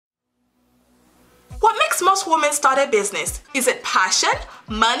makes most women start a business? Is it passion,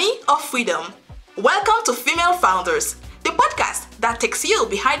 money, or freedom? Welcome to Female Founders, the podcast that takes you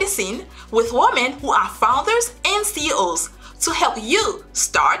behind the scene with women who are founders and CEOs to help you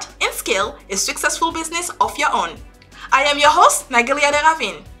start and scale a successful business of your own. I am your host, Nagelia de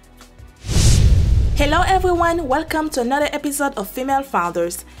Ravin. Hello everyone, welcome to another episode of Female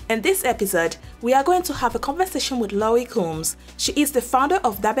Founders. In this episode, we are going to have a conversation with Coombs. She is the founder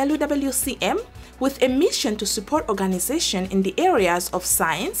of WWCM with a mission to support organizations in the areas of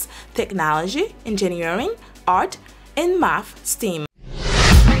science, technology, engineering, art, and math STEAM.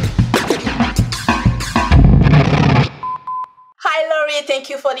 Hi Laurie, thank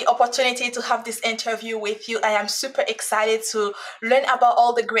you for the opportunity to have this interview with you. I am super excited to learn about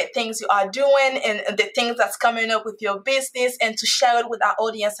all the great things you are doing and the things that's coming up with your business and to share it with our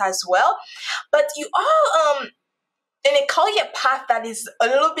audience as well. But you are in a career path that is a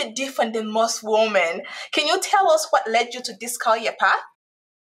little bit different than most women. Can you tell us what led you to this career path?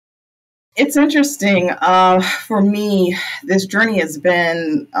 It's interesting. For me, this journey has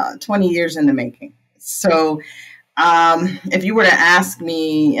been 20 years in the making. So if you were to ask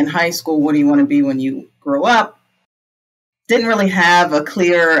me in high school, what do you want to be when you grow up? Didn't really have a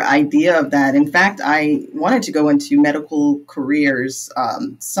clear idea of that. In fact, I wanted to go into medical careers,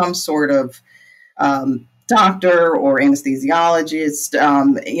 some sort of doctor or anesthesiologist,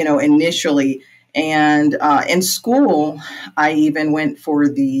 initially. And in school, I even went for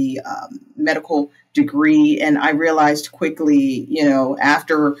the medical degree. And I realized quickly,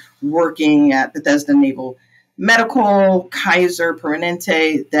 after working at Bethesda Naval Medical, Kaiser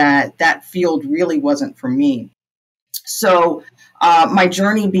Permanente, that field really wasn't for me. So my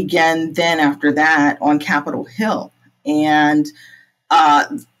journey began then after that on Capitol Hill. And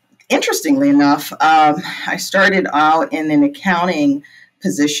interestingly enough, I started out in an accounting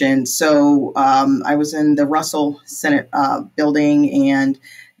position. So I was in the Russell Senate building, and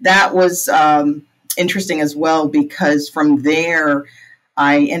that was interesting as well, because from there,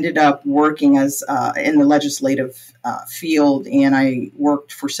 I ended up working as in the legislative field, and I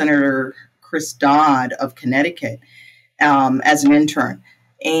worked for Senator Chris Dodd of Connecticut as an intern.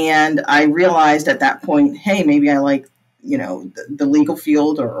 And I realized at that point, hey, maybe I like, the legal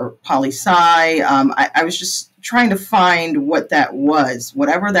field or poli-sci. I was just trying to find what that was,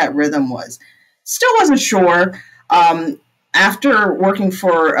 whatever that rhythm was. Still wasn't sure. After working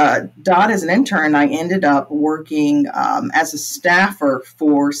for Dodd as an intern, I ended up working as a staffer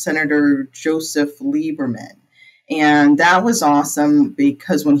for Senator Joseph Lieberman. And that was awesome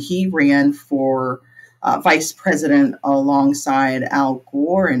because when he ran for vice president alongside Al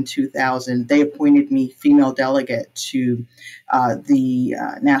Gore in 2000, they appointed me female delegate to the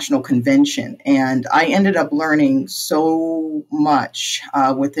national convention. And I ended up learning so much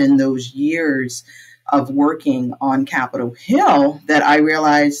within those years of working on Capitol Hill that I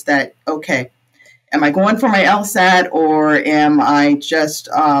realized that, okay, am I going for my LSAT, or am I just,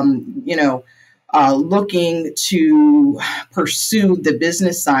 looking to pursue the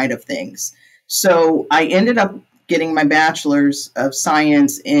business side of things? So I ended up getting my bachelor's of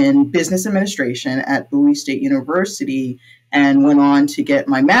science in business administration at Bowie State University and went on to get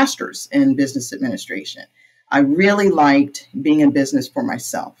my master's in business administration. I really liked being in business for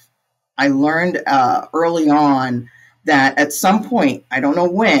myself. I learned early on that at some point, I don't know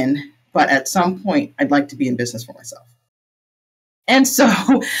when, but at some point, I'd like to be in business for myself. And so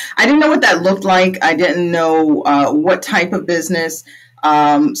I didn't know what that looked like. I didn't know what type of business.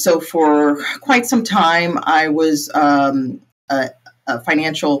 So for quite some time, I was a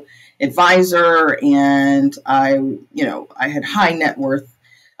financial advisor, and I had high net worth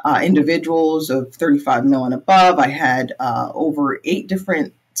individuals of 35 million above. I had over 8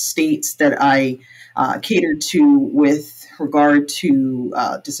 different states that I catered to with regard to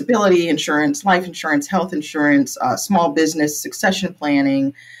disability insurance, life insurance, health insurance, small business, succession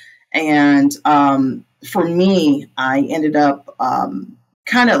planning. And for me, I ended up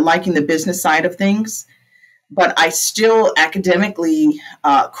kind of liking the business side of things, but I still academically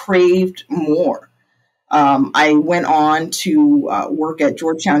craved more. I went on to work at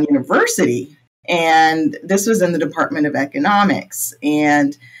Georgetown University, and this was in the Department of Economics.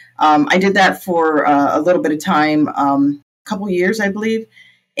 And I did that for a little bit of time, a couple years, I believe.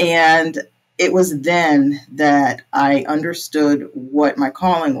 And it was then that I understood what my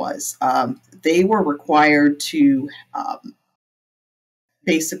calling was. They were required to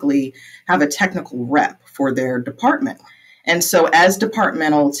basically have a technical rep for their department. And so as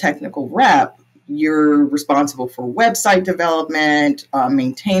departmental technical rep, you're responsible for website development,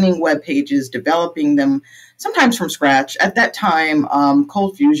 maintaining web pages, developing them, sometimes from scratch. At that time,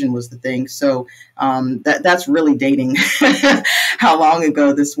 Cold Fusion was the thing. So that's really dating how long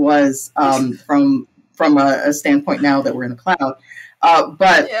ago this was from a standpoint now that we're in the cloud.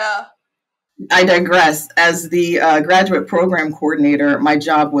 But Yeah. I digress. As the graduate program coordinator, my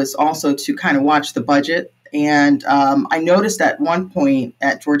job was also to kind of watch the budget. And I noticed at one point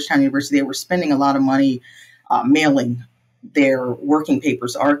at Georgetown University, they were spending a lot of money mailing their working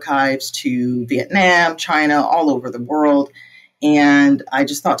papers archives to Vietnam, China, all over the world. And I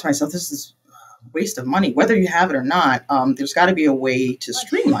just thought to myself, this is a waste of money, whether you have it or not. There's got to be a way to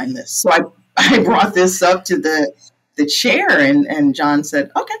streamline this. So I brought this up to the chair, and John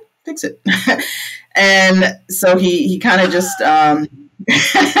said, okay, fix it. And so he kind of just, and,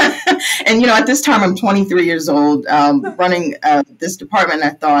 at this time I'm 23 years old, running this department.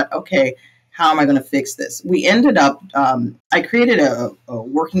 And I thought, okay, how am I going to fix this? We ended up, I created a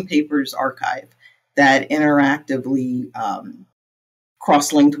working papers archive that interactively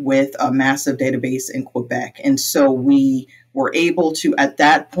cross-linked with a massive database in Quebec. And so we were able to, at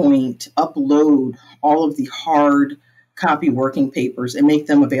that point, upload all of the hard copy working papers and make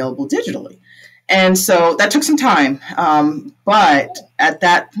them available digitally. And so that took some time. But at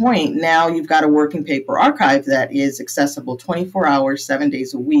that point, now you've got a working paper archive that is accessible 24 hours, 7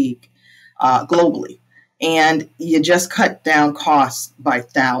 days a week, globally. And you just cut down costs by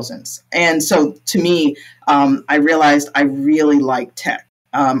thousands. And so to me, I realized I really liked tech.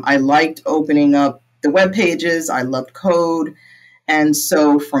 I liked opening up the web pages. I loved code. And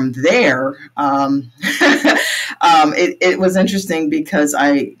so from there, it was interesting because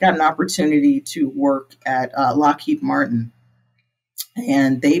I got an opportunity to work at Lockheed Martin.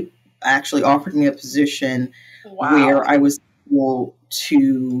 And they actually offered me a position where I was able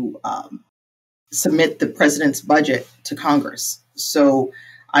to submit the president's budget to Congress. So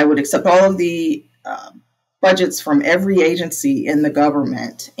I would accept all of the budgets from every agency in the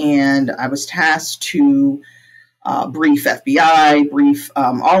government. And I was tasked to brief FBI, brief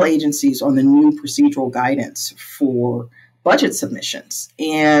all agencies on the new procedural guidance for budget submissions.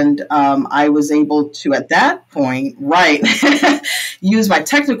 And I was able to, at that point, use my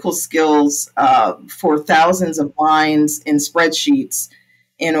technical skills for thousands of lines in spreadsheets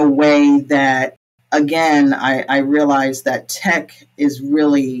in a way that, again, I realized that tech is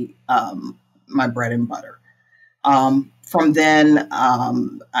really my bread and butter. From then,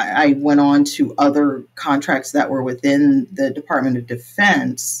 I went on to other contracts that were within the Department of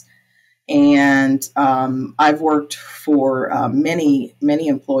Defense. And I've worked for many, many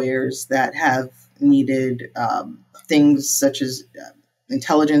employers that have needed things such as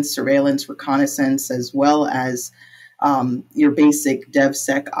intelligence, surveillance, reconnaissance, as well as your basic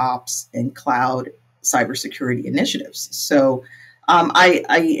DevSecOps and cloud cybersecurity initiatives. So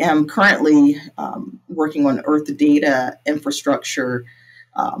I am currently working on Earth data infrastructure,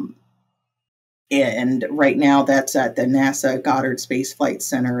 and right now that's at the NASA Goddard Space Flight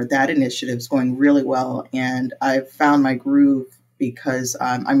Center. That initiative is going really well, and I've found my groove because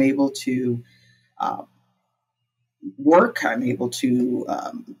I'm able to work. I'm able to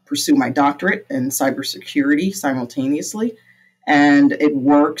pursue my doctorate in cybersecurity simultaneously, and it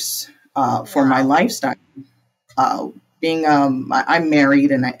works for my lifestyle. I'm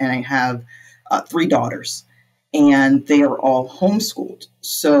married and I have 3 daughters, and they are all homeschooled.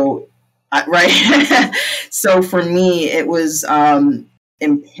 So, so for me, it was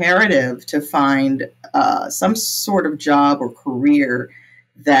imperative to find some sort of job or career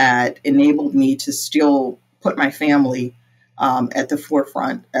that enabled me to still put my family at the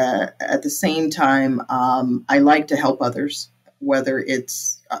forefront. At the same time, I like to help others, whether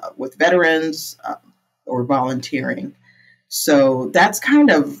it's with veterans or volunteering. So that's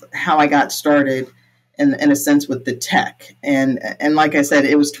kind of how I got started in a sense with the tech. And like I said,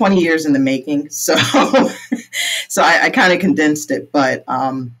 it was 20 years in the making. So, so I kind of condensed it, but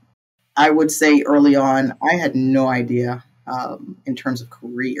I would say early on, I had no idea in terms of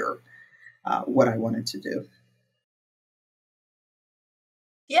career, what I wanted to do.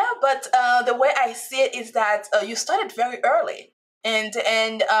 Yeah, but the way I see it is that you started very early, and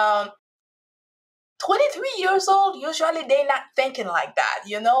 23 years old, usually they're not thinking like that.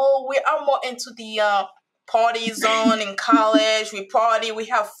 We are more into the party zone in college. We party, we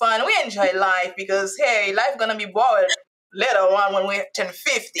have fun, we enjoy life because, hey, life gonna be bored later on when we turn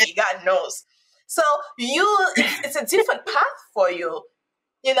 50, God knows. So it's a different path for you.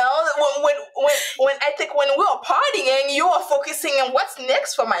 When I think when we were partying, you were focusing on what's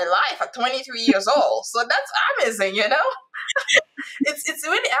next for my life at 23 years old. So that's amazing. It's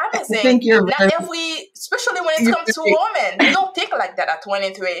really I amazing. think you're Not very, every, especially when it you're comes to very women, you don't think like that at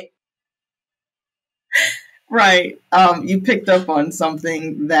 23. right. You picked up on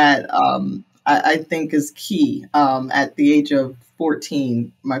something that I think is key. At the age of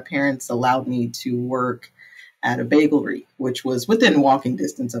 14, my parents allowed me to work at a bakery, which was within walking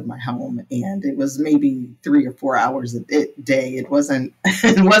distance of my home, and it was maybe 3 or 4 hours a day. It wasn't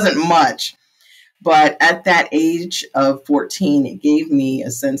it wasn't much, but at that age of 14, it gave me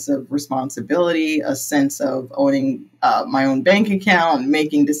a sense of responsibility, a sense of owning my own bank account,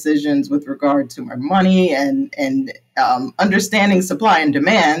 making decisions with regard to my money, and understanding supply and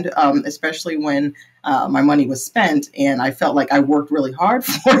demand, especially when my money was spent, and I felt like I worked really hard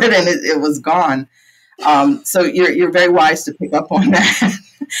for it, and it was gone. So you're very wise to pick up on that.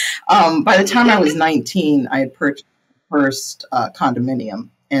 By the time I was 19, I had purchased my first condominium.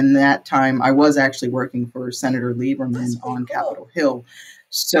 And that time I was actually working for Senator That's Lieberman pretty on cool. Capitol Hill.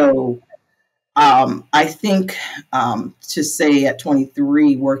 So I think to say at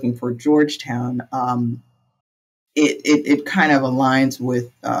 23 working for Georgetown, it kind of aligns with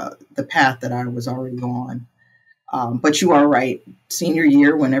the path that I was already on. But you are right. Senior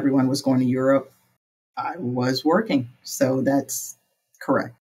year, when everyone was going to Europe, I was working. So that's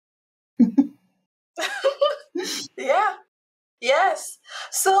correct. Yeah. Yes.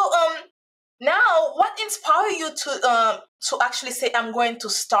 So now what inspired you to actually say I'm going to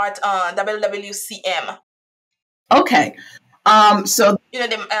start WWCM? Okay. So You know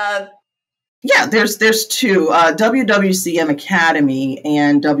the yeah, there's two, WWCM Academy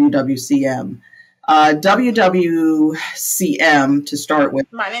and WWCM. WWCM to start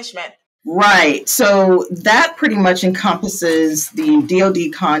with. management. Right. So that pretty much encompasses the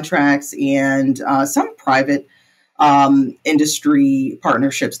DoD contracts and some private industry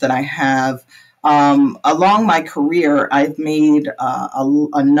partnerships that I have. Along my career, I've made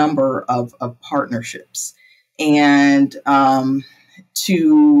a number of partnerships. And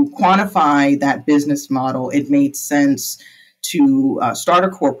to quantify that business model, it made sense to start a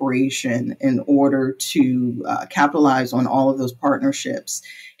corporation in order to capitalize on all of those partnerships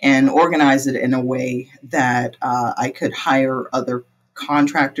and organize it in a way that I could hire other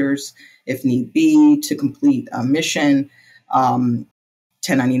contractors if need be to complete a mission.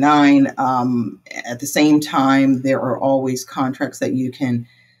 1099. At the same time, there are always contracts that you can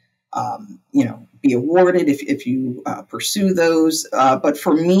be awarded if you pursue those. But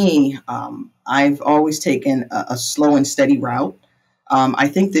for me, I've always taken a slow and steady route. I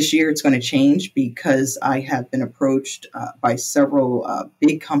think this year it's going to change because I have been approached by several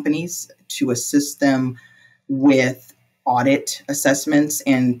big companies to assist them with audit assessments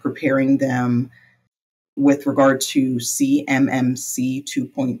and preparing them with regard to CMMC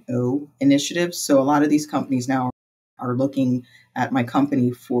 2.0 initiatives. So a lot of these companies now are looking at my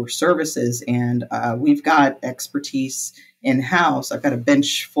company for services, and we've got expertise in-house. I've got a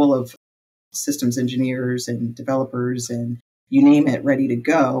bench full of systems engineers and developers and you name it, ready to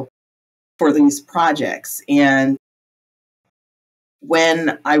go for these projects. And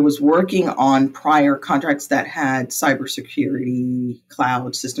when I was working on prior contracts that had cybersecurity,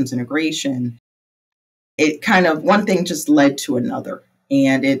 cloud systems integration, it kind of one thing just led to another,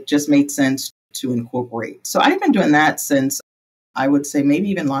 and it just made sense to incorporate. So I've been doing that since I would say maybe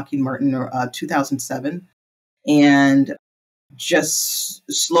even Lockheed Martin or 2007, and just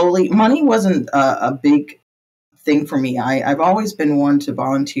slowly. Money wasn't a big thing for me. I've always been one to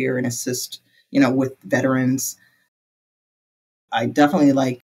volunteer and assist, with veterans. I definitely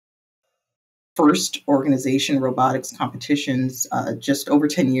like first organization robotics competitions. Just over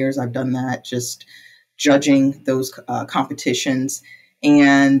 10 years, I've done that, just judging those competitions.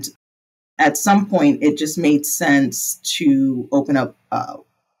 And at some point, it just made sense to open up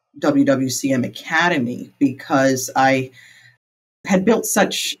WWCM Academy because I had built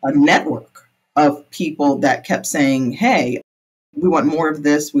such a network of people that kept saying, hey, we want more of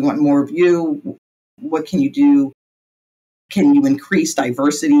this. We want more of you. What can you do? Can you increase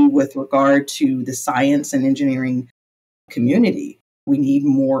diversity with regard to the science and engineering community? We need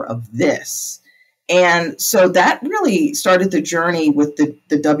more of this. And so that really started the journey with the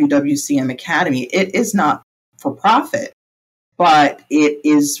WWCM Academy. It is not for profit, but it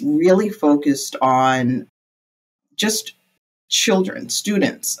is really focused on just children,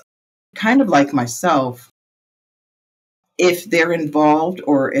 students, kind of like myself. If they're involved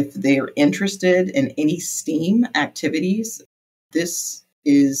or if they're interested in any STEAM activities, this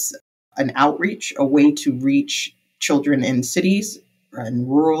is an outreach, a way to reach children in cities and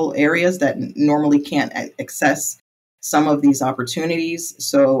rural areas that normally can't access some of these opportunities.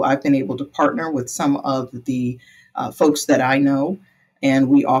 So I've been able to partner with some of the folks that I know, and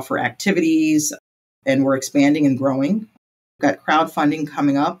we offer activities, and we're expanding and growing. We've got crowdfunding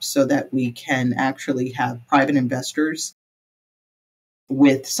coming up so that we can actually have private investors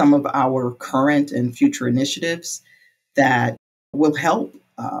with some of our current and future initiatives that will help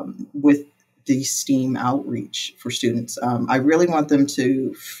with the STEAM outreach for students. I really want them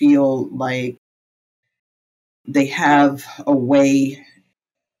to feel like they have a way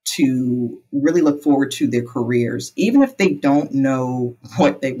to really look forward to their careers, even if they don't know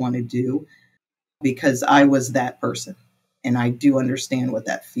what they want to do, because I was that person and I do understand what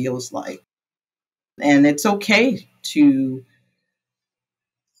that feels like. And it's okay to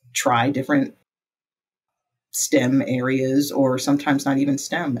try different STEM areas, or sometimes not even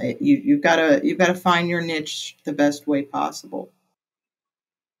STEM. You've got to find your niche the best way possible.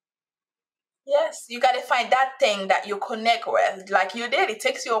 Yes, you got to find that thing that you connect with. Like you did, it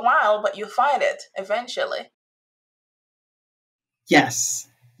takes you a while, but you find it eventually. Yes,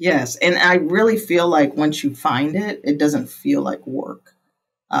 yes. And I really feel like once you find it, it doesn't feel like work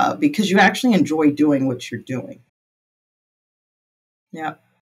because you actually enjoy doing what you're doing. Yeah.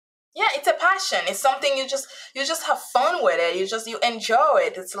 Yeah, it's a passion. It's something you just have fun with it. You enjoy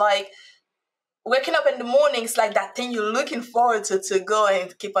it. It's like waking up in the morning. It's like that thing you're looking forward to go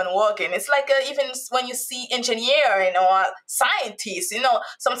and keep on working. It's like even when you see engineer or scientists,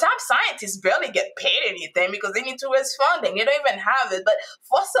 sometimes scientists barely get paid anything because they need to raise funding. They don't even have it, but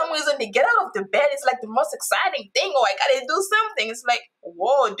for some reason they get out of the bed. It's like the most exciting thing. Oh, I gotta do something. It's like,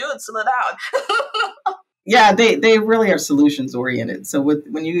 whoa, dude, slow down. Yeah, they really are solutions oriented. So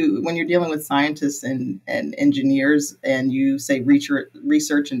when you're dealing with scientists and engineers, and you say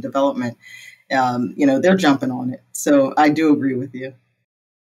research and development, they're jumping on it. So I do agree with you.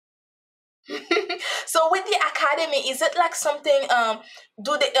 So with the academy, is it like something?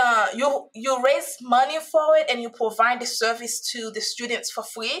 Do they you raise money for it and you provide the service to the students for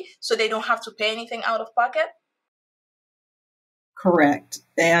free, so they don't have to pay anything out of pocket? Correct.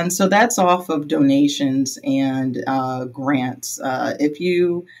 And so that's off of donations and grants. If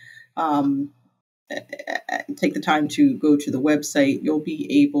you um, take the time to go to the website, you'll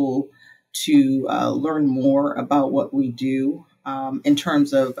be able to learn more about what we do in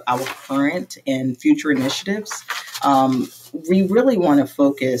terms of our current and future initiatives. We really want to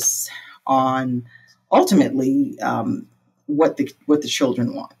focus on ultimately what the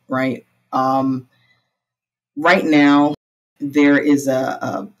children want, right? Right now, there is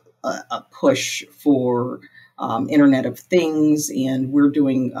a push for Internet of Things, and we're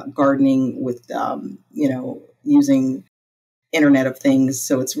doing gardening with, using Internet of Things.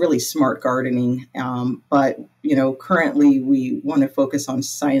 So it's really smart gardening. But, currently we want to focus on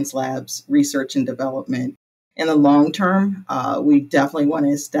science labs, research and development. In the long term, we definitely want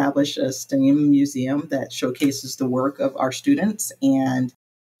to establish a STEAM museum that showcases the work of our students and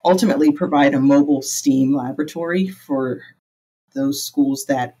ultimately provide a mobile STEAM laboratory for those schools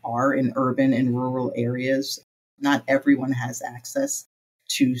that are in urban and rural areas. Not everyone has access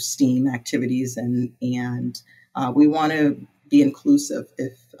to STEAM activities, and we want to be inclusive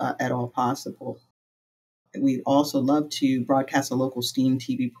if at all possible. We'd also love to broadcast a local STEAM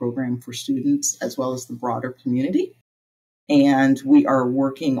TV program for students as well as the broader community. And we are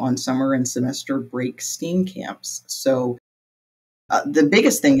working on summer and semester break STEAM camps. So the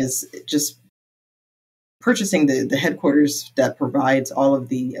biggest thing is just purchasing the headquarters that provides all of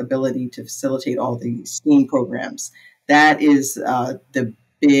the ability to facilitate all the STEAM programs. That is the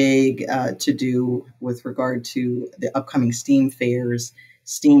big to do with regard to the upcoming STEAM fairs,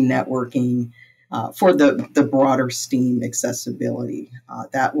 STEAM networking, for the broader STEAM accessibility.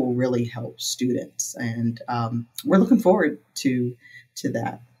 That will really help students. And we're looking forward to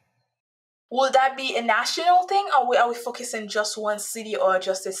that. Will that be a national thing, or are we focusing just one city or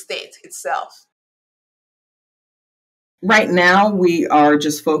just a state itself? Right now, we are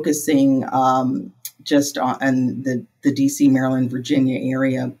just focusing just on the DC, Maryland, Virginia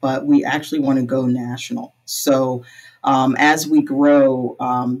area, but we actually want to go national. So as we grow,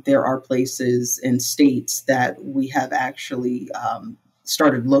 there are places and states that we have actually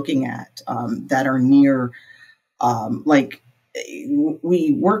started looking at that are near, like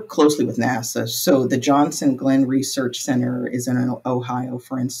we work closely with NASA. So the Johnson Glenn Research Center is in Ohio,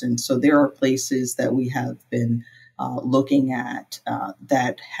 for instance. So there are places that we have been looking at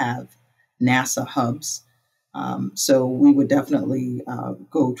that have NASA hubs. So we would definitely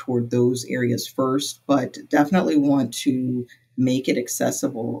go toward those areas first, but definitely want to make it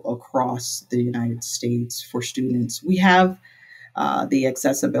accessible across the United States for students. We have the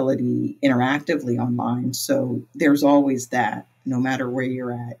accessibility interactively online, so there's always that. No matter where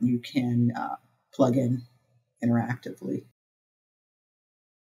you're at, you can plug in interactively.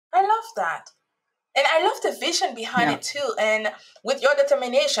 I love that. And I love the vision behind Yeah. it too. And with your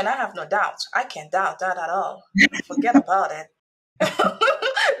determination, I have no doubt. I can't doubt that at all. Forget about it.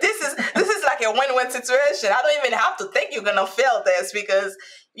 This is like a win-win situation. I don't even have to think you're gonna fail this because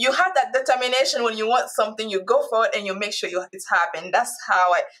you have that determination. When you want something, you go for it and you make sure it's happening. That's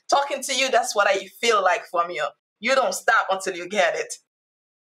how I talking to you. That's what I feel like from you. You don't stop until you get it.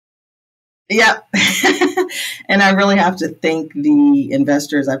 Yeah. And I really have to thank the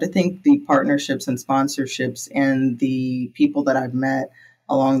investors. I have to thank the partnerships and sponsorships and the people that I've met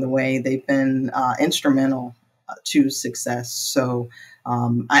along the way. They've been instrumental to success. So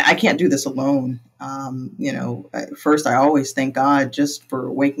I can't do this alone. First, I always thank God just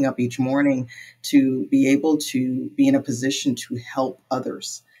for waking up each morning to be able to be in a position to help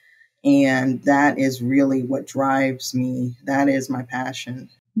others. And that is really what drives me. That is my passion.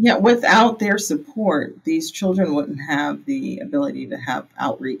 Yeah, without their support, these children wouldn't have the ability to have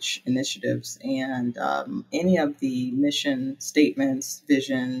outreach initiatives, and any of the mission statements,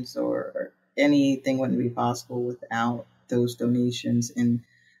 visions, or anything wouldn't be possible without those donations and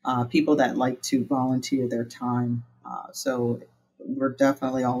people that like to volunteer their time. So we're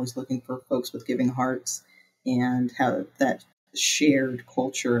definitely always looking for folks with giving hearts and have that shared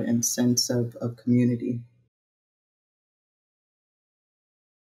culture and sense of community.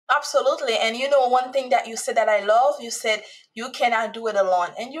 Absolutely. And you know, one thing that you said that I love, you said you cannot do it alone.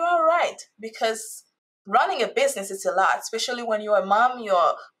 And you are right, because running a business is a lot, especially when you're a mom,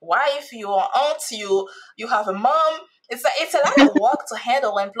 your wife, your aunt, you have a mom. It's a lot of work to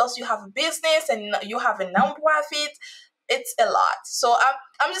handle, and plus you have a business and you have a nonprofit. It's a lot. So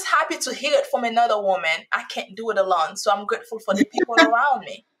I'm just happy to hear it from another woman. I can't do it alone. So I'm grateful for the people around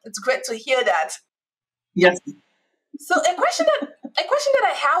me. It's great to hear that. Yes. So a question that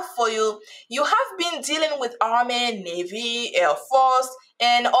I have for you, you have been dealing with Army, Navy, Air Force,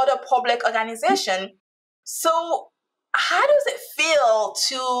 and other public organization. So how does it feel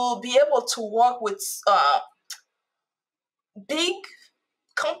to be able to work with big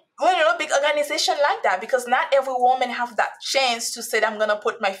big organization like that? Because not every woman have that chance to say I'm gonna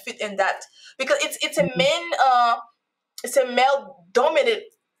put my feet in that, because it's a male dominated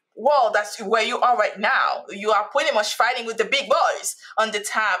world. That's where you are right now. You are pretty much fighting with the big boys on the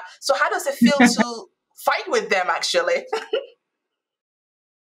top. So how does it feel to fight with them actually?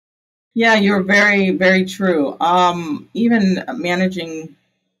 Yeah, you're very, very true. Even managing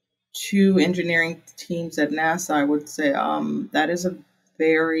two engineering teams at NASA, I would say that is a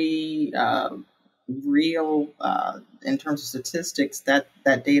very real, in terms of statistics, that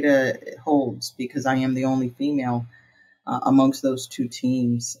data holds because I am the only female amongst those two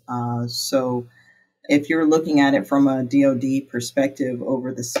teams. So if you're looking at it from a DoD perspective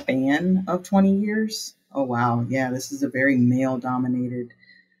over the span of 20 years, oh, wow. Yeah, this is a very male dominated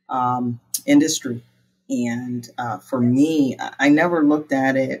industry. And for me, I never looked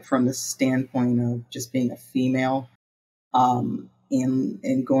at it from the standpoint of just being a female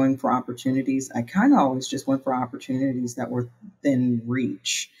and going for opportunities. I kind of always just went for opportunities that were within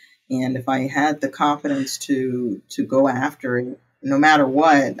reach. And if I had the confidence to go after it, no matter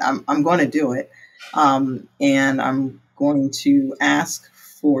what, I'm going to do it. And I'm going to ask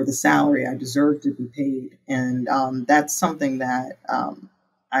for the salary I deserve to be paid. And that's something that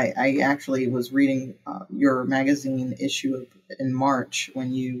I actually was reading your magazine issue in March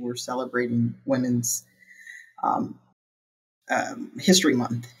when you were celebrating Women's History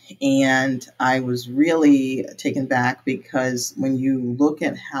Month. And I was really taken back because when you look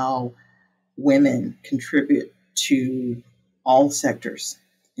at how women contribute to all sectors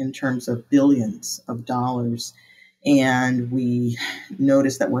in terms of billions of dollars, and we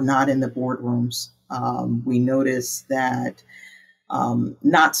notice that we're not in the boardrooms. We notice that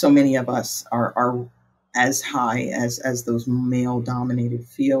not so many of us are as high as those male dominated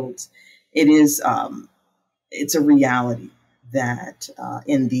fields. It's a reality that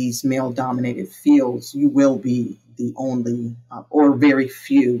in these male dominated fields, you will be the only or very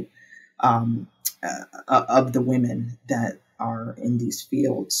few of the women that are in these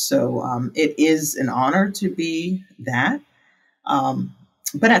fields. So it is an honor to be that.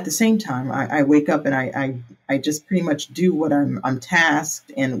 But at the same time, I wake up and I just pretty much do what I'm tasked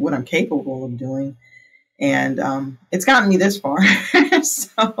and what I'm capable of doing. And it's gotten me this far.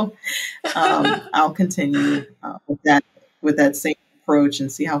 So I'll continue with that same approach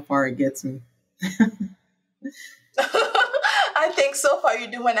and see how far it gets me. I think so far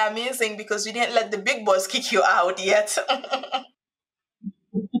you're doing amazing because you didn't let the big boys kick you out yet.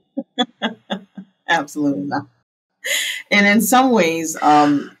 Absolutely not. And in some ways,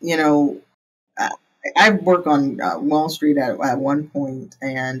 I worked on Wall Street at one point,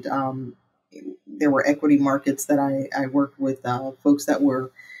 and there were equity markets that I worked with folks that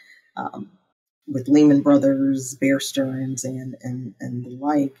were um, with Lehman Brothers, Bear Stearns, and the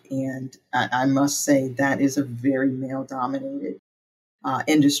like. And I must say that is a very male dominated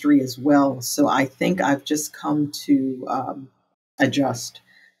industry as well. So I think I've just come to adjust.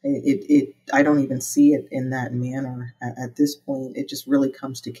 I don't even see it in that manner at this point. It just really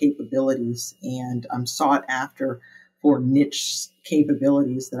comes to capabilities, and I'm sought after for niche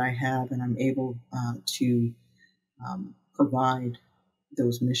capabilities that I have, and I'm able to provide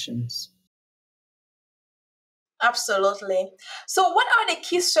those missions. Absolutely. So, what are the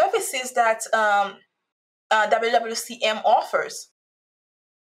key services that WWCM offers?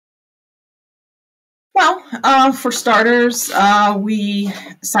 Well, for starters, we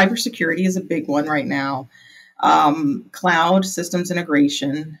cybersecurity is a big one right now. Cloud systems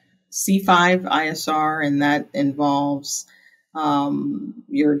integration, C5 ISR, and that involves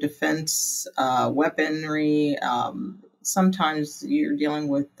your defense weaponry. Sometimes you're dealing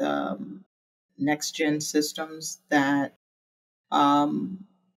with next gen systems that um,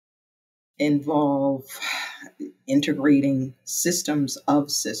 involve integrating systems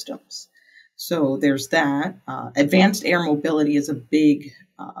of systems. So there's that. Advanced air mobility is a big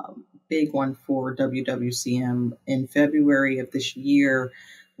one for WWCM. In February of this year,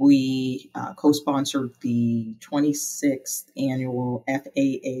 we co-sponsored the 26th annual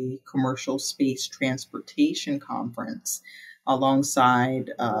FAA Commercial Space Transportation Conference alongside,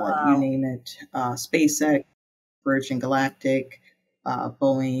 you Wow. name it, SpaceX, Virgin Galactic,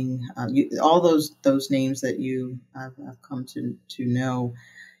 Boeing, all those names that you have come to know.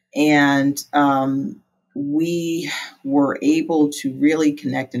 And we were able to really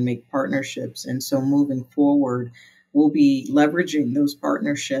connect and make partnerships. And so moving forward, we'll be leveraging those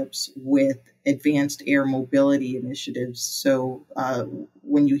partnerships with advanced air mobility initiatives. So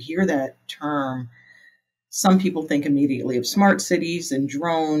when you hear that term, some people think immediately of smart cities and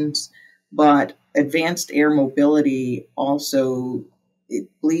drones, but advanced air mobility also it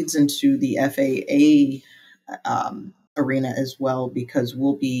bleeds into the FAA arena as well, because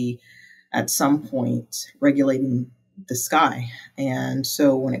we'll be at some point regulating the sky. And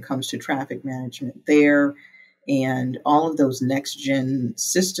so when it comes to traffic management there and all of those next gen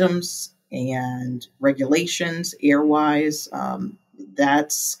systems and regulations airwise,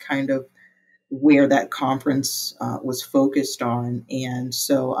 that's kind of where that conference was focused on. And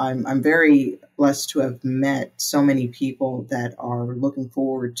so I'm very blessed to have met so many people that are looking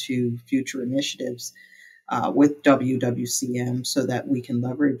forward to future initiatives with WWCM so that we can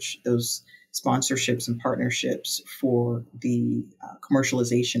leverage those sponsorships and partnerships for the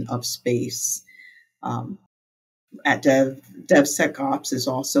commercialization of space. Um, at DevSecOps is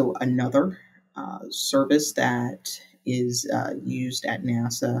also another service that is used at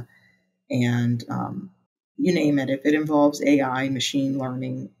NASA. And you name it, if it involves AI, machine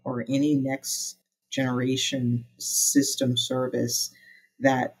learning, or any next generation system service,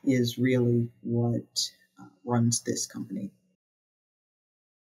 that is really what runs this company.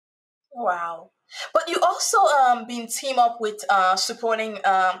 Wow. But you also been team up with supporting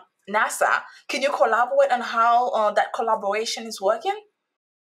NASA. Can you collaborate on how that collaboration is working?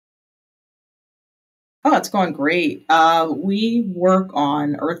 Oh, it's going great. We work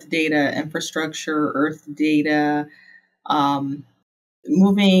on Earth data infrastructure, Earth data, um,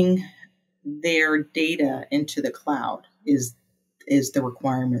 moving their data into the cloud is the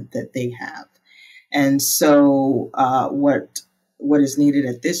requirement that they have. And so, what is needed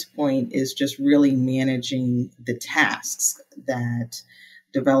at this point is just really managing the tasks that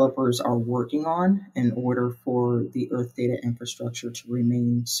developers are working on in order for the Earth data infrastructure to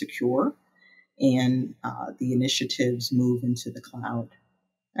remain secure and the initiatives move into the cloud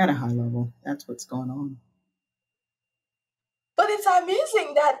at a high level. That's what's going on. But it's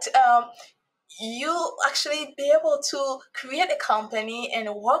amazing that you actually be able to create a company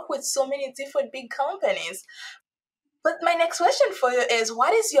and work with so many different big companies. But my next question for you is,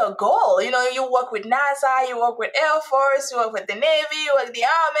 what is your goal? You know, you work with NASA, you work with Air Force, you work with the Navy, you work with the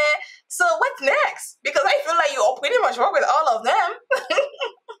Army. So what's next? Because I feel like you pretty much work with all of them.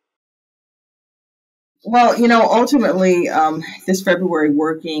 Well, ultimately, this February,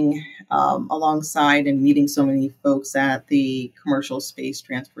 working alongside and meeting so many folks at the Commercial Space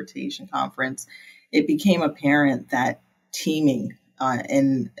Transportation Conference, it became apparent that teaming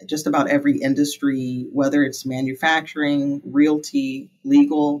in just about every industry, whether it's manufacturing, realty,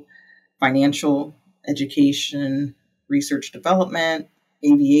 legal, financial, education, research development,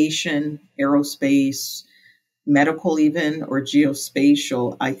 aviation, aerospace, medical even or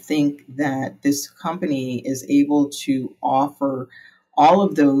geospatial, I think that this company is able to offer all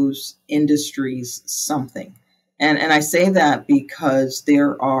of those industries something. And I say that because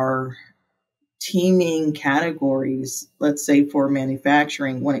there are teaming categories, let's say for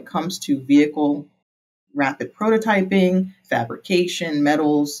manufacturing, when it comes to vehicle rapid prototyping, fabrication,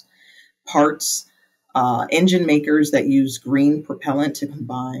 metals, parts, engine makers that use green propellant to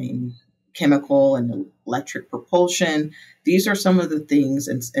combine chemical and electric propulsion. These are some of the things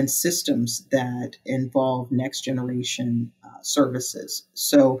and systems that involve next generation services.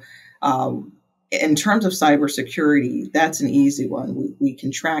 So, in terms of cybersecurity, that's an easy one. We can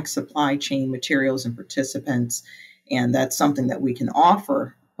track supply chain materials and participants, and that's something that we can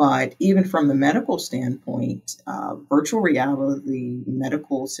offer. But even from the medical standpoint, virtual reality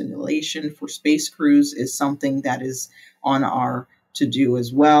medical simulation for space crews is something that is on our to do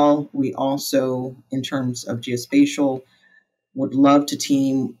as well. We also, in terms of geospatial, would love to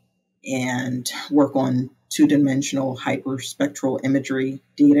team and work on two-dimensional hyperspectral imagery,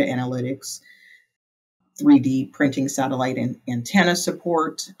 data analytics, 3D printing satellite and antenna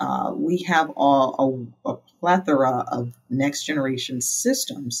support. We have a plethora of next generation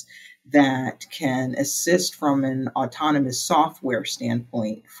systems that can assist from an autonomous software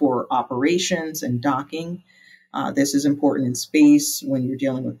standpoint for operations and docking. This is important in space when you're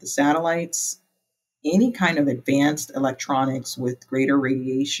dealing with the satellites. Any kind of advanced electronics with greater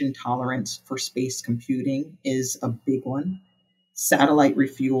radiation tolerance for space computing is a big one. Satellite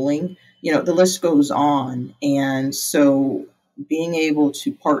refueling, the list goes on. And so being able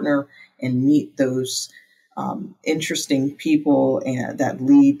to partner and meet those interesting people that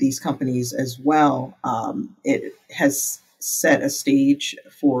lead these companies as well, it has set a stage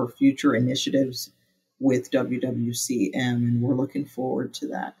for future initiatives with WWCM, and we're looking forward to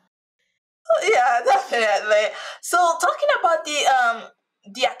that. Yeah, definitely. So talking about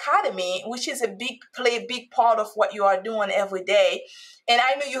the academy, which is a big part of what you are doing every day, and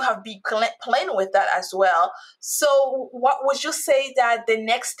I know you have been playing with that as well. So what would you say that the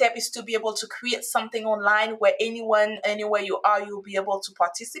next step is to be able to create something online where anyone, anywhere you are, you'll be able to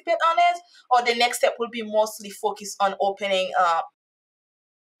participate on it, or the next step will be mostly focused on opening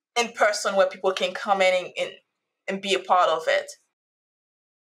in person where people can come in and be a part of it?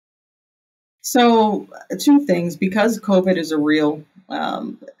 So, two things, because COVID is a real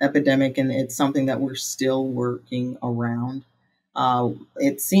epidemic and it's something that we're still working around.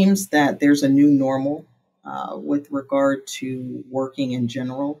 It seems that there's a new normal with regard to working in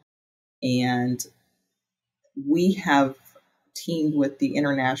general. And we have teamed with the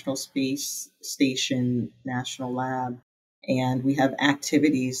International Space Station National Lab, and we have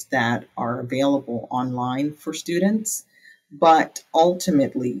activities that are available online for students. But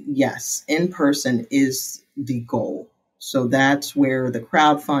ultimately, yes, in person is the goal. So that's where the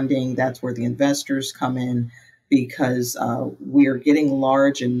crowdfunding, that's where the investors come in, because we're getting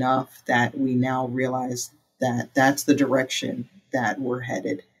large enough that we now realize that that's the direction that we're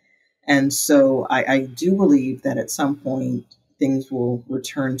headed. And so I do believe that at some point things will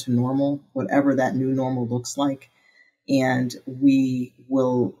return to normal, whatever that new normal looks like. And we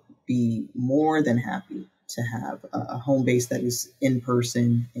will be more than happy to have a home base that is in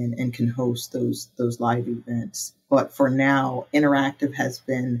person and can host those live events. But for now, interactive has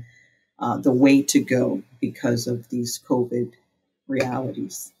been the way to go because of these COVID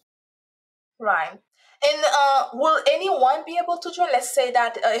realities. Right. And will anyone be able to join? Let's say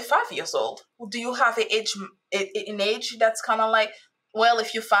that 5 years old. Do you have an age that's kind of like, well,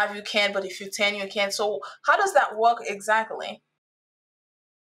 if you're 5, you can, but if you're 10, you can't. So how does that work exactly?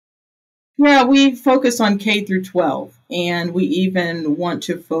 Yeah, we focus on K through 12, and we even want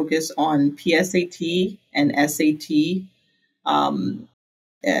to focus on PSAT and SAT, um,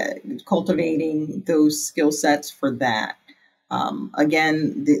 cultivating those skill sets for that.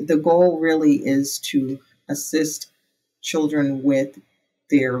 Again, the goal really is to assist children with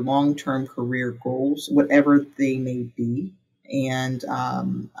their long-term career goals, whatever they may be. And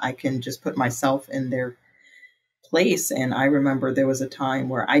I can just put myself in their place. And I remember there was a time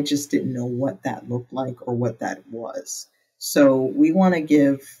where I just didn't know what that looked like or what that was. So we want to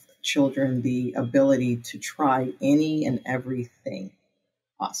give children the ability to try any and everything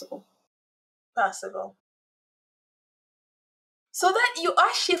possible. Possible. So that you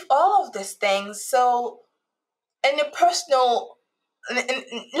achieve all of these things. So in a personal, and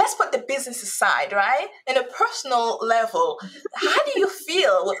let's put the business aside, right? In a personal level, how do you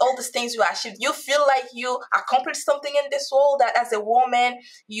feel with all these things you achieved? You feel like you accomplished something in this world, that as a woman,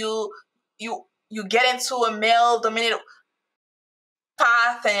 you get into a male dominated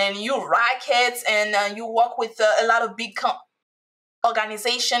path, and you write it, and you work with a lot of big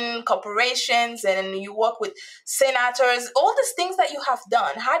organization, corporations, and you work with senators, all these things that you have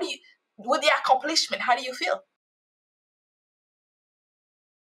done. How do you, with the accomplishment, how do you feel?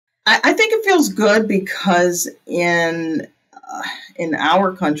 I think it feels good because in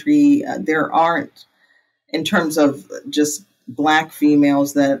our country, there aren't, in terms of just Black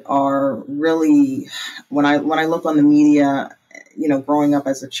females that are really, when I look on the media, growing up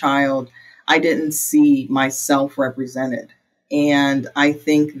as a child, I didn't see myself represented. And I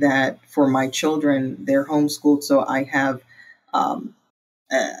think that for my children, they're homeschooled, so I have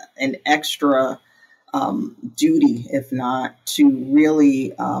an extra duty, if not, to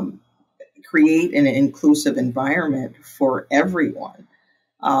really create an inclusive environment for everyone.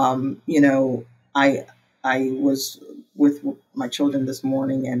 I was with my children this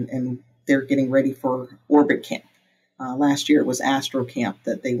morning, and they're getting ready for Orbit Camp. Last year it was Astro Camp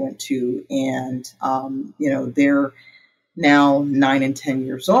that they went to, and they're now 9 and 10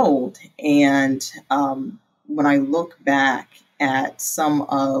 years old. And when I look back at some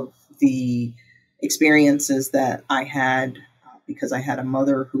of the experiences that I had, because I had a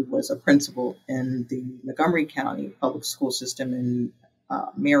mother who was a principal in the Montgomery County public school system in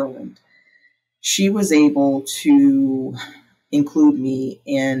Maryland, she was able to include me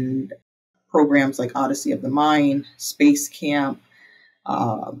in programs like Odyssey of the Mind, Space Camp.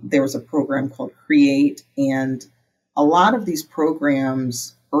 There was a program called Create, and a lot of these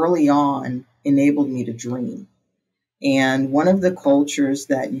programs early on enabled me to dream. And one of the cultures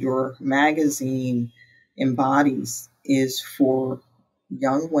that your magazine embodies is for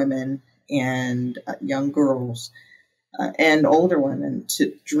young women and young girls and older women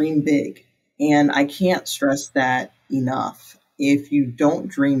to dream big. And I can't stress that enough. If you don't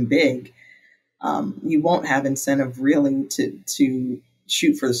dream big, you won't have incentive really to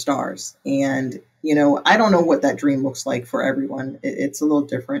shoot for the stars. And, I don't know what that dream looks like for everyone. It's a little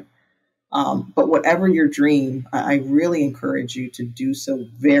different. But whatever your dream, I really encourage you to do so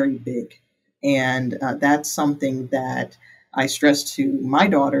very big. And that's something that I stress to my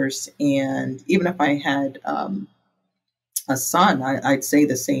daughters. And even if I had a son, I'd say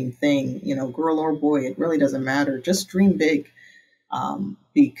the same thing, girl or boy, it really doesn't matter. Just dream big,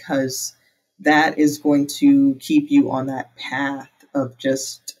 because that is going to keep you on that path of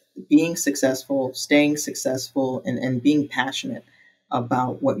just being successful, staying successful, and being passionate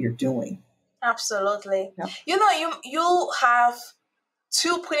about what you're doing. Absolutely. Yep. You have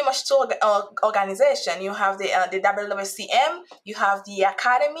pretty much two organizations. You have the WWCM, you have the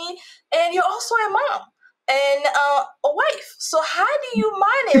Academy, and you're also a mom and a wife. So how do you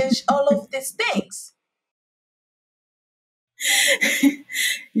manage all of these things?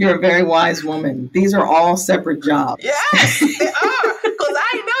 You're a very wise woman. These are all separate jobs. Yes, they are, because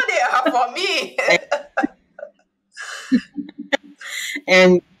I know they are for me.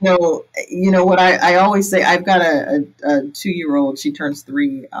 And what I always say, I've got a 2-year-old. She turns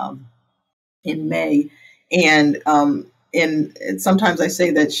 3 in May, and sometimes I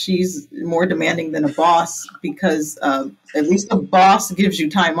say that she's more demanding than a boss, because at least a boss gives you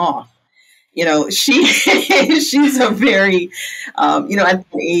time off. She's a very, at that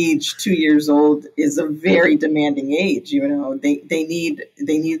age, 2 years old is a very demanding age. They need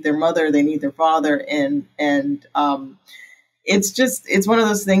their mother, they need their father, and it's one of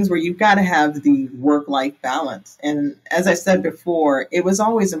those things where you've got to have the work-life balance. And as I said before, it was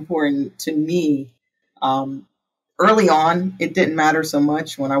always important to me. Early on, it didn't matter so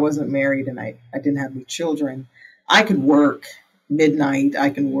much when I wasn't married and I didn't have any children. I could work midnight. I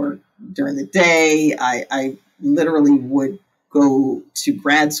can work during the day. I literally would go to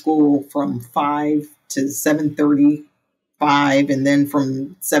grad school from 5 to 7:35, and then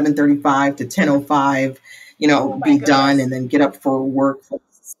from 7:35 to 10:05, be done, and then get up for work from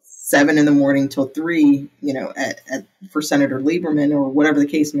 7 in the morning till 3, for Senator Lieberman or whatever the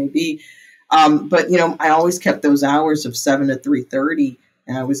case may be. But I always kept those hours of 7 to 3:30,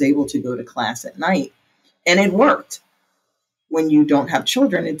 and I was able to go to class at night, and it worked. When you don't have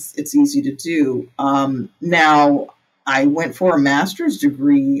children, it's easy to do. Now, I went for a master's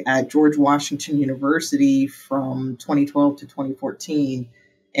degree at George Washington University from 2012 to 2014,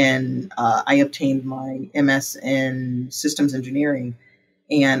 and I obtained my MS in systems engineering.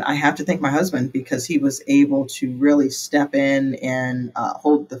 And I have to thank my husband, because he was able to really step in and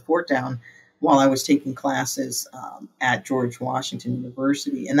hold the fort down while I was taking classes at George Washington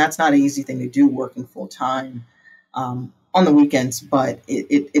University. And that's not an easy thing to do, working full time on the weekends, but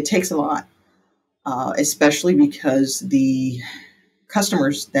it takes a lot, especially because the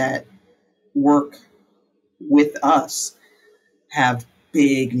customers that work with us have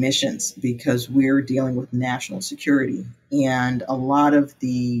big missions because we're dealing with national security. And a lot of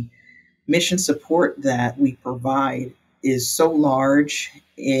the mission support that we provide is so large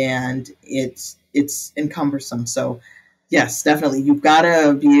and it's encumbersome. So yes, definitely. You've got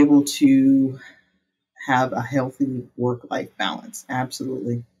to be able to have a healthy work-life balance.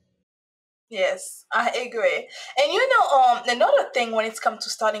 Absolutely. Yes, I agree. And another thing when it's come to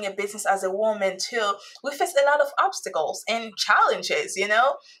starting a business as a woman too, we face a lot of obstacles and challenges.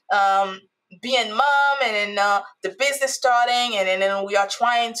 Being mom and then the business starting, and then we are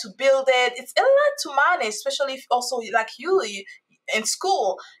trying to build it. It's a lot to manage, especially if also like you in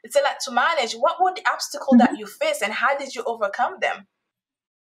school. It's a lot to manage. What were the obstacles that you faced, and how did you overcome them?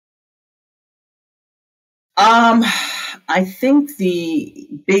 Um, I think the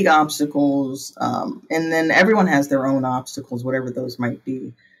big obstacles, and then everyone has their own obstacles, whatever those might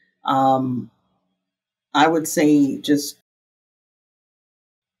be. Um, I would say just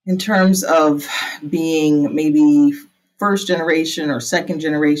in terms of being maybe first generation or second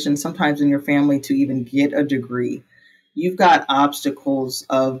generation, sometimes in your family to even get a degree, you've got obstacles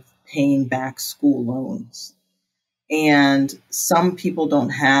of paying back school loans. And some people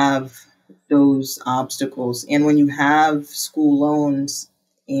don't have those obstacles. And when you have school loans,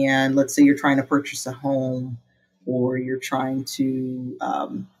 and let's say you're trying to purchase a home or you're trying to,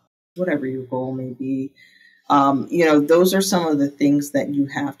 whatever your goal may be, those are some of the things that you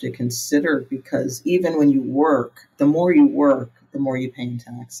have to consider because even when you work, the more you work, the more you pay in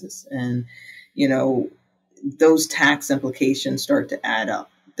taxes. And, you know, those tax implications start to add up.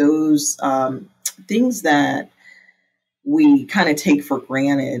 Those things that we kind of take for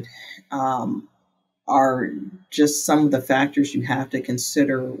granted are just some of the factors you have to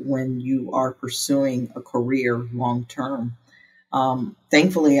consider when you are pursuing a career long term.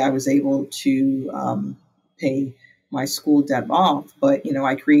 Thankfully, I was able to pay my school debt off, but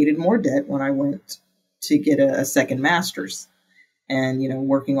I created more debt when I went to get a second master's, and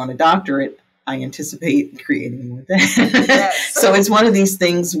working on a doctorate, I anticipate creating more debt. Yes. So it's one of these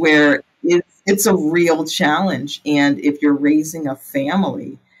things where it's a real challenge, and if you're raising a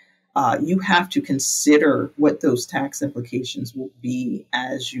family, you have to consider what those tax implications will be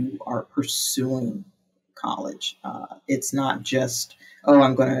as you are pursuing college. It's not just, oh,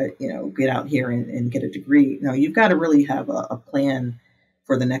 I'm going to, get out here and get a degree. No, you've got to really have a plan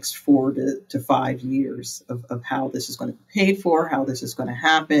for the next 4 to 5 years of how this is going to be paid for, how this is going to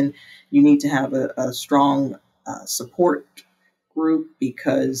happen. You need to have a strong support group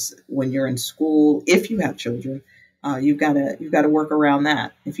because when you're in school, if you have children, you've got to work around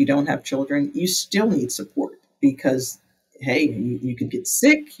that. If you don't have children, you still need support because, hey, you could get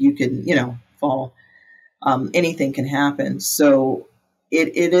sick, you can, fall. Anything can happen. So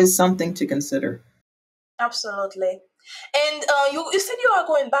it is something to consider. Absolutely. And you said you are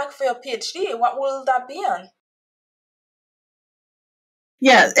going back for your PhD. What will that be on?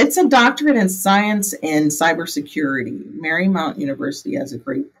 Yeah, it's a doctorate in science and cybersecurity. Marymount University has a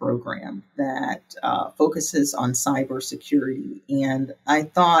great program that focuses on cybersecurity. And I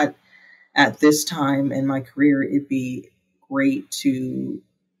thought at this time in my career, it'd be great to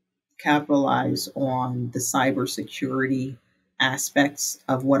capitalize on the cybersecurity aspects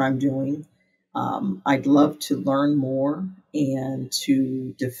of what I'm doing. I'd love to learn more and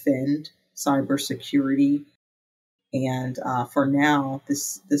to defend cybersecurity. And for now,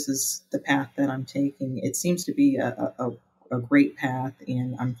 this is the path that I'm taking. It seems to be a great path,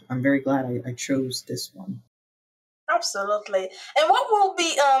 and I'm very glad I chose this one. Absolutely. And what will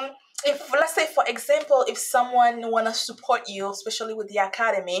be if, let's say for example, if someone want to support you, especially with the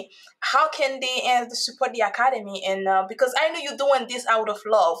academy, how can they support the academy? And because I know you're doing this out of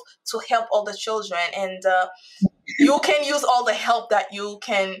love to help all the children, and you can use all the help that you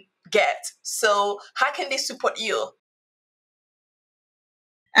can get. So how can they support you?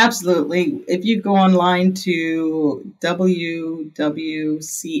 Absolutely. If you go online to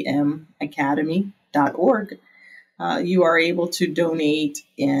WWCM you are able to donate.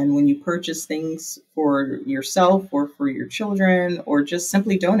 And when you purchase things for yourself or for your children, or just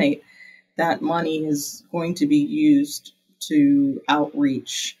simply donate, that money is going to be used to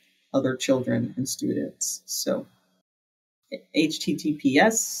outreach other children and students. So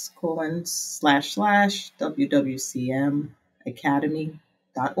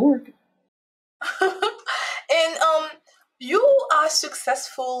https://wwcmacademy.org. And you are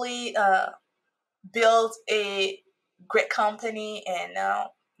successfully built a great company, and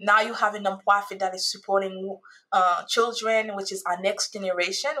now you have a nonprofit that is supporting children, which is our next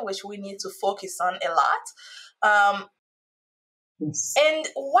generation, which we need to focus on a lot. Yes. And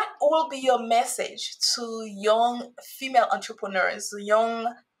what will be your message to young female entrepreneurs,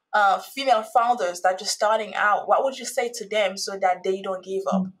 young female founders that are just starting out? What would you say to them so that they don't give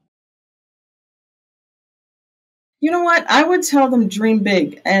up? You know what? I would tell them dream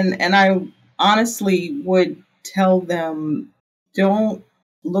big. And I honestly would tell them don't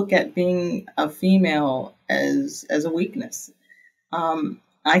look at being a female as a weakness.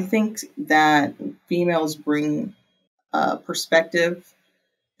 I think that females bring a perspective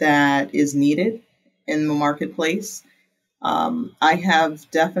that is needed in the marketplace. I have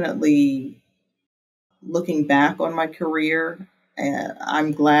definitely, looking back on my career,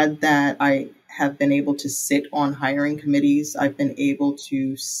 I'm glad that I have been able to sit on hiring committees. I've been able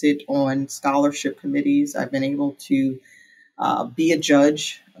to sit on scholarship committees. I've been able to be a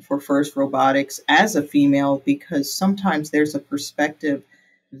judge for FIRST Robotics as a female, because sometimes there's a perspective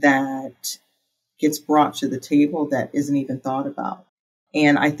that gets brought to the table that isn't even thought about.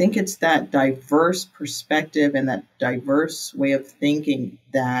 And I think it's that diverse perspective and that diverse way of thinking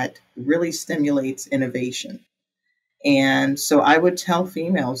that really stimulates innovation. And so I would tell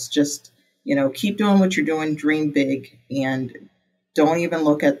females, just, keep doing what you're doing, dream big, and don't even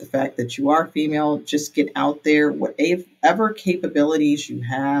look at the fact that you are female. Just get out there, whatever capabilities you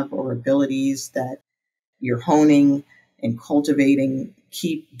have or abilities that you're honing and cultivating,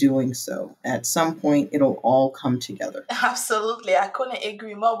 keep doing so. At some point, it'll all come together. Absolutely. I couldn't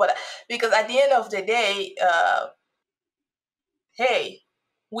agree more. But because at the end of the day, hey,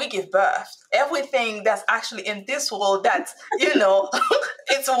 we give birth. Everything that's actually in this world that's,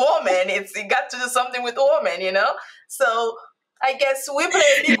 it's a woman. It got to do something with women, So I guess we play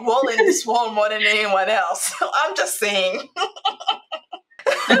a big role in this world more than anyone else. I'm just saying.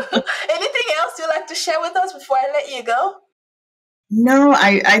 Anything else you'd like to share with us before I let you go? No,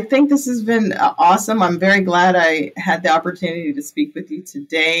 I think this has been awesome. I'm very glad I had the opportunity to speak with you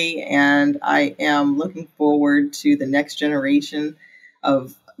today, and I am looking forward to the next generation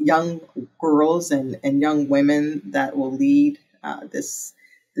of young girls and young women that will lead this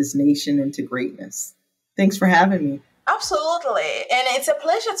nation into greatness. Thanks for having me. Absolutely. And it's a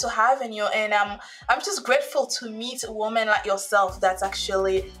pleasure to having you. And I'm just grateful to meet a woman like yourself that's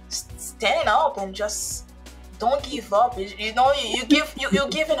actually standing up and just don't give up. You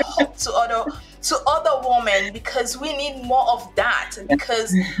giving hope to other women, because we need more of that.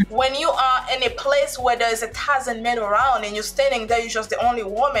 Because when you are in a place where there's 1,000 men around and you're standing there, you're just the only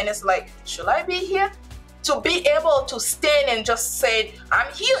woman, it's like, should I be here? To be able to stand and just say,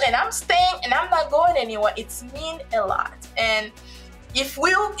 I'm here and I'm staying and I'm not going anywhere, it's mean a lot. And if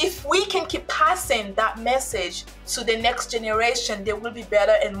we can keep passing that message to the next generation, they will be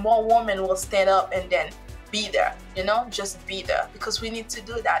better and more women will stand up and then be there, just be there, because we need to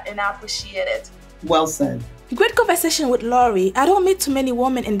do that, and I appreciate it. Well said. Great conversation with Laurie. I don't meet too many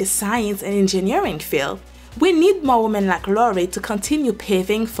women in the science and engineering field. We need more women like Laurie to continue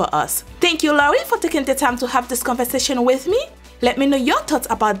paving for us. Thank you, Laurie, for taking the time to have this conversation with me. Let me know your thoughts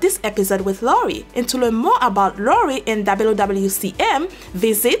about this episode with Laurie. And to learn more about Laurie and WWCM,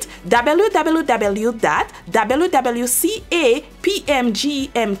 visit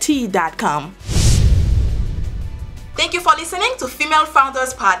www.wwcapmgmt.com. Thank you for listening to Female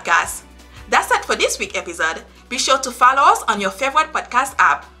Founders Podcast. That's it for this week's episode. Be sure to follow us on your favorite podcast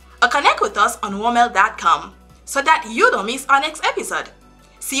app or connect with us on womel.com so that you don't miss our next episode.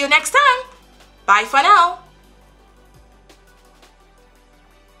 See you next time. Bye for now.